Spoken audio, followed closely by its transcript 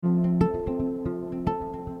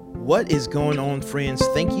What is going on, friends?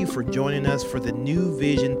 Thank you for joining us for the New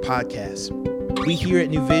Vision podcast. We here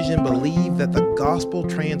at New Vision believe that the gospel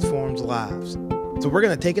transforms lives. So we're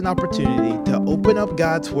going to take an opportunity to open up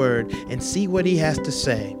God's word and see what he has to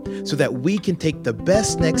say so that we can take the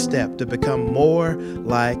best next step to become more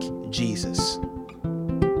like Jesus.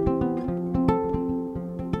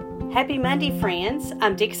 Happy Monday, friends.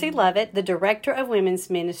 I'm Dixie Lovett, the Director of Women's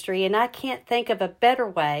Ministry, and I can't think of a better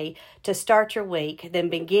way to start your week than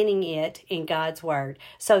beginning it in God's Word.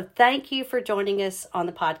 So thank you for joining us on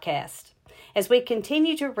the podcast. As we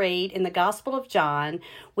continue to read in the Gospel of John,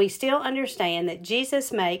 we still understand that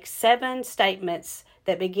Jesus makes 7 statements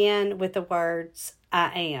that begin with the words,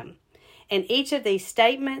 I am. And each of these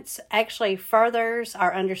statements actually furthers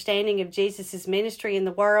our understanding of Jesus' ministry in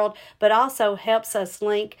the world, but also helps us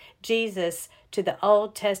link Jesus to the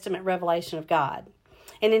Old Testament revelation of God.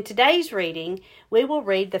 And in today's reading, we will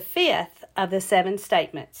read the 5th of the 7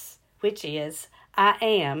 statements, which is, I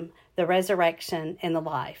am the resurrection and the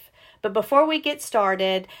life. But before we get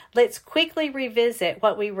started, let's quickly revisit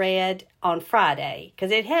what we read on Friday,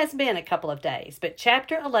 because it has been a couple of days. But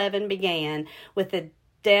chapter 11 began with the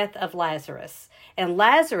death of Lazarus. And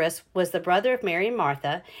Lazarus was the brother of Mary and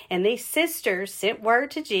Martha, and these sisters sent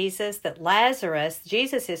word to Jesus that Lazarus,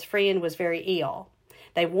 Jesus' friend, was very ill.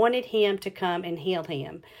 They wanted him to come and heal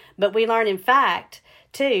him. But we learn, in fact,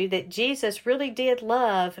 too, that Jesus really did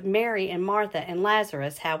love Mary and Martha and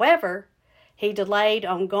Lazarus. However, he delayed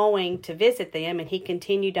on going to visit them, and he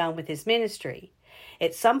continued on with his ministry.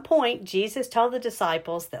 At some point, Jesus told the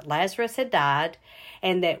disciples that Lazarus had died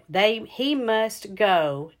and that he must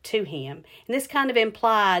go to him. And this kind of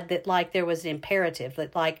implied that there was an imperative,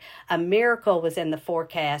 that a miracle was in the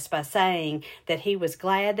forecast by saying that he was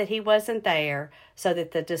glad that he wasn't there so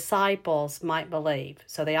that the disciples might believe.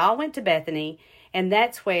 So they all went to Bethany, and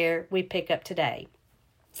that's where we pick up today.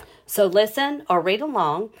 So listen or read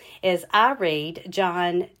along as I read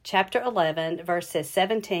John chapter 11, verses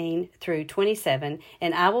 17 through 27,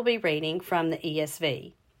 and I will be reading from the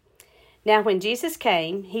ESV. Now when Jesus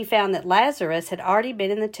came, he found that Lazarus had already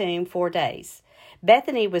been in the tomb 4 days.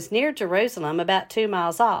 Bethany was near Jerusalem, about 2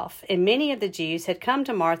 miles off, and many of the Jews had come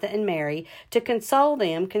to Martha and Mary to console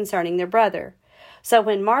them concerning their brother. So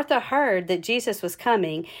when Martha heard that Jesus was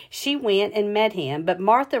coming, she went and met him, but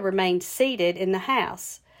Martha remained seated in the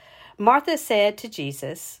house. Martha said to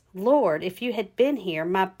Jesus, Lord, if you had been here,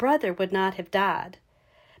 my brother would not have died.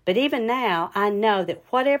 But even now I know that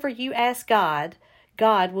whatever you ask God,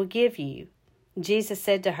 God will give you. Jesus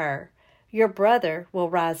said to her, your brother will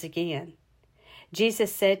rise again.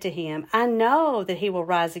 Jesus said to him, I know that he will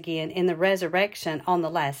rise again in the resurrection on the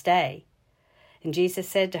last day. And Jesus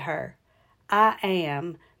said to her, I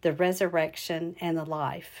am the resurrection and the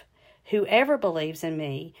life. Whoever believes in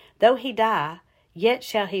me, though he die, yet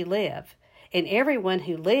shall he live. And everyone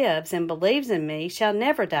who lives and believes in me shall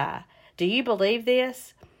never die. Do you believe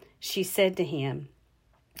this? She said to him,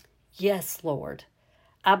 Yes, Lord.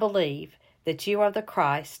 I believe that you are the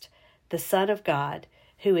Christ, the Son of God,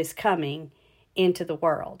 who is coming into the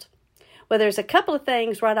world. Well, there's a couple of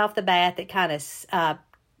things right off the bat that kind of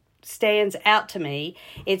stands out to me.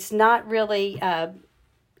 It's not really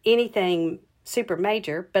anything super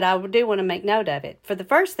major, but I do want to make note of it. For the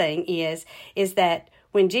first thing is that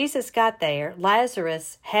when Jesus got there,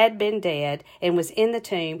 Lazarus had been dead and was in the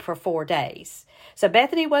tomb for 4 days. So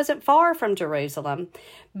Bethany wasn't far from Jerusalem,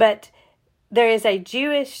 but there is a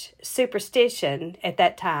Jewish superstition at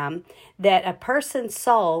that time that a person's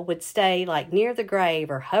soul would stay near the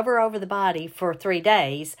grave or hover over the body for 3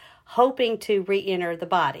 days, hoping to re-enter the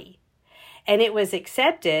body. And it was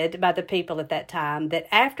accepted by the people at that time that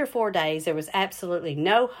after 4 days, there was absolutely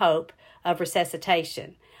no hope of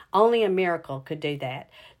resuscitation. Only a miracle could do that.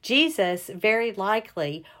 Jesus very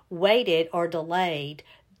likely waited or delayed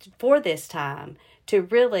for this time to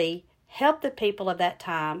really help the people of that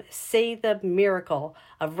time see the miracle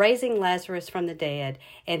of raising Lazarus from the dead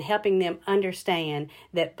and helping them understand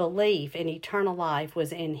that belief in eternal life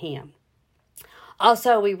was in him.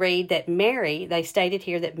 Also, we read that they stated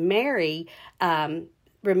here that Mary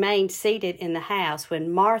remained seated in the house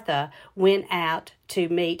when Martha went out to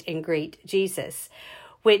meet and greet Jesus,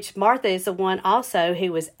 which Martha is the one also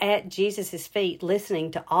who was at Jesus' feet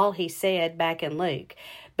listening to all he said back in Luke.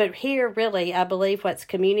 But here, really, I believe what's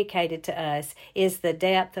communicated to us is the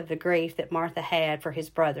depth of the grief that Martha had for his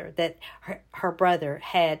brother, that her brother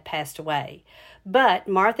had passed away. But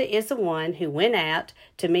Martha is the one who went out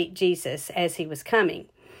to meet Jesus as he was coming.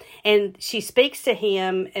 And she speaks to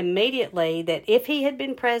him immediately that if he had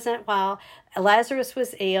been present while Lazarus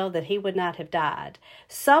was ill, that he would not have died,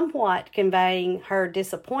 somewhat conveying her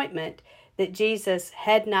disappointment that Jesus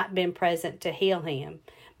had not been present to heal him.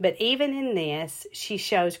 But even in this, she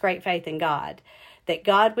shows great faith in God, that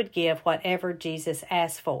God would give whatever Jesus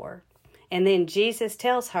asked for. And then Jesus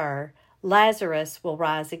tells her, Lazarus will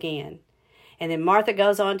rise again. And then Martha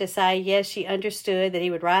goes on to say, yes, she understood that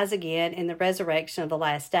he would rise again in the resurrection of the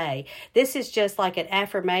last day. This is just like an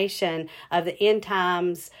affirmation of the end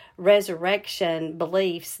times resurrection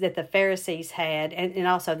beliefs that the Pharisees had and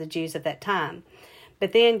also the Jews of that time.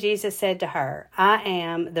 But then Jesus said to her, I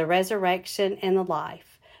am the resurrection and the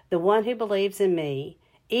life. The one who believes in me,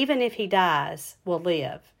 even if he dies, will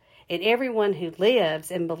live. And everyone who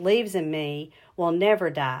lives and believes in me will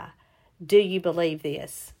never die. Do you believe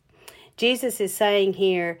this? Jesus is saying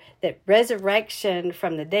here that resurrection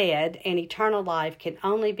from the dead and eternal life can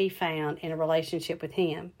only be found in a relationship with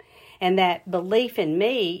him. And that belief in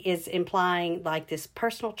me is implying like this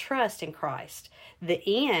personal trust in Christ. The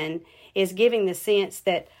 "in" is giving the sense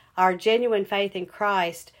that our genuine faith in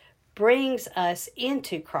Christ brings us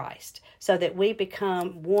into Christ so that we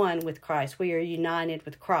become one with Christ. We are united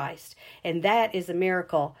with Christ. And that is a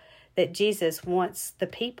miracle that Jesus wants the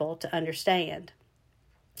people to understand.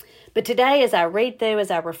 But today, as I read through, as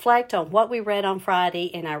I reflect on what we read on Friday,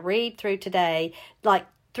 and I read through today, like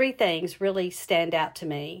 3 things really stand out to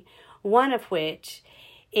me. One of which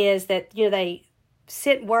is that, they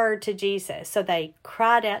sent word to Jesus. So they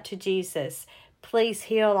cried out to Jesus, please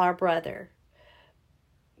heal our brother.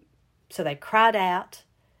 So they cried out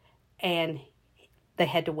and they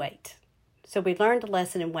had to wait. So we learned a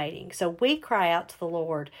lesson in waiting. So we cry out to the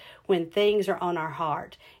Lord when things are on our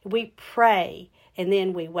heart. We pray and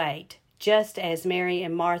then we wait, just as Mary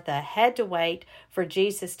and Martha had to wait for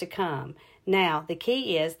Jesus to come. Now, the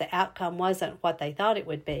key is the outcome wasn't what they thought it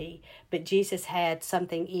would be, but Jesus had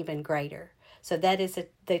something even greater. So that is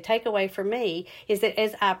the takeaway for me, is that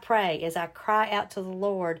as I pray, as I cry out to the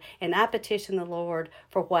Lord and I petition the Lord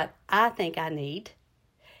for what I think I need,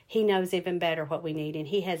 he knows even better what we need, and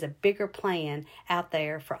he has a bigger plan out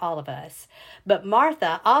there for all of us. But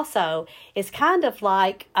Martha also is kind of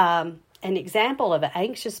like an example of an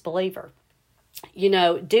anxious believer.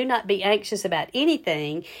 Do not be anxious about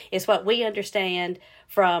anything is what we understand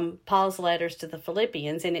from Paul's letters to the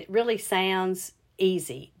Philippians, and it really sounds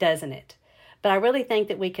easy, doesn't it? But I really think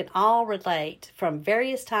that we can all relate from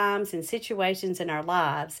various times and situations in our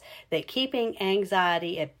lives that keeping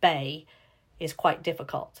anxiety at bay is quite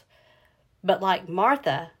difficult. But like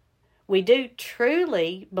Martha, we do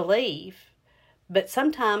truly believe, but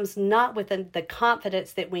sometimes not with the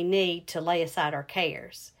confidence that we need to lay aside our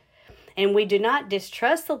cares. And we do not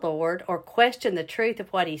distrust the Lord or question the truth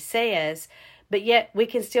of what he says, but yet we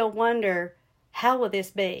can still wonder, how will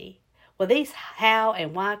this be? Well, these how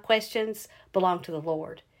and why questions belong to the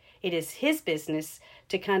Lord. It is his business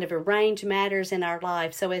to kind of arrange matters in our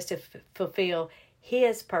life so as to fulfill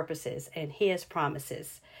his purposes and his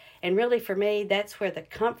promises. And really for me, that's where the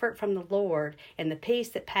comfort from the Lord and the peace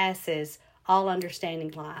that passes all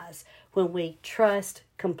understanding lies, when we trust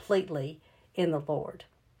completely in the Lord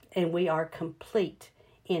and we are complete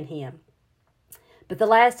in him. But the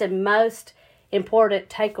last and most important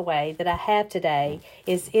takeaway that I have today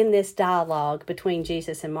is in this dialogue between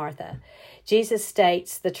Jesus and Martha. Jesus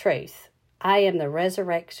states the truth. I am the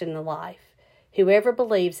resurrection and the life. Whoever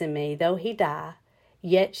believes in me, though he die,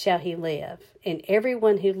 yet shall he live. And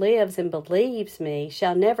everyone who lives and believes me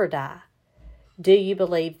shall never die. Do you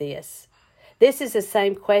believe this? This is the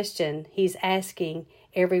same question he's asking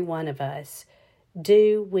every one of us.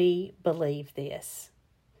 Do we believe this?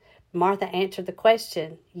 Martha answered the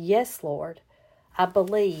question, yes, Lord. I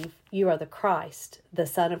believe you are the Christ, the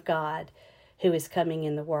Son of God, who is coming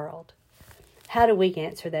in the world. How do we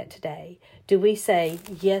answer that today? Do we say,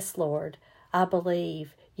 yes, Lord, I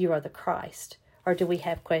believe you are the Christ? Or do we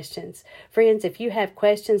have questions? Friends, if you have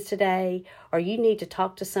questions today or you need to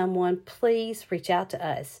talk to someone, please reach out to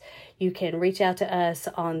us. You can reach out to us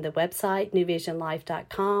on the website,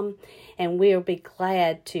 newvisionlife.com, and we'll be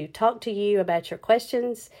glad to talk to you about your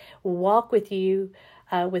questions, walk with you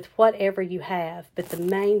with whatever you have. But the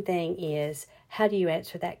main thing is, how do you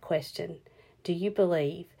answer that question? Do you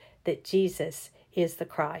believe that Jesus is the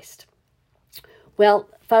Christ? Well,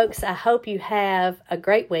 folks, I hope you have a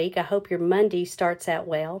great week. I hope your Monday starts out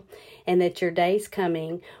well, and that your days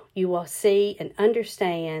coming, you will see and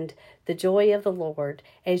understand the joy of the Lord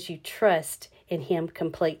as you trust in him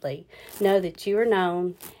completely. Know that you are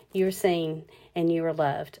known, you are seen, and you are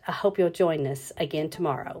loved. I hope you'll join us again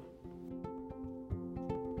tomorrow.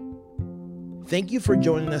 Thank you for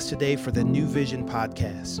joining us today for the New Vision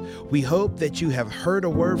podcast. We hope that you have heard a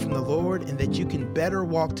word from the Lord and that you can better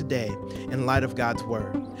walk today in light of God's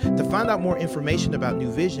word. To find out more information about New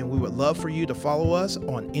Vision, we would love for you to follow us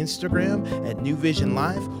on Instagram at New Vision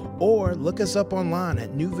Life or look us up online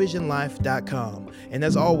at newvisionlife.com. And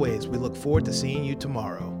as always, we look forward to seeing you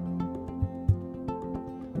tomorrow.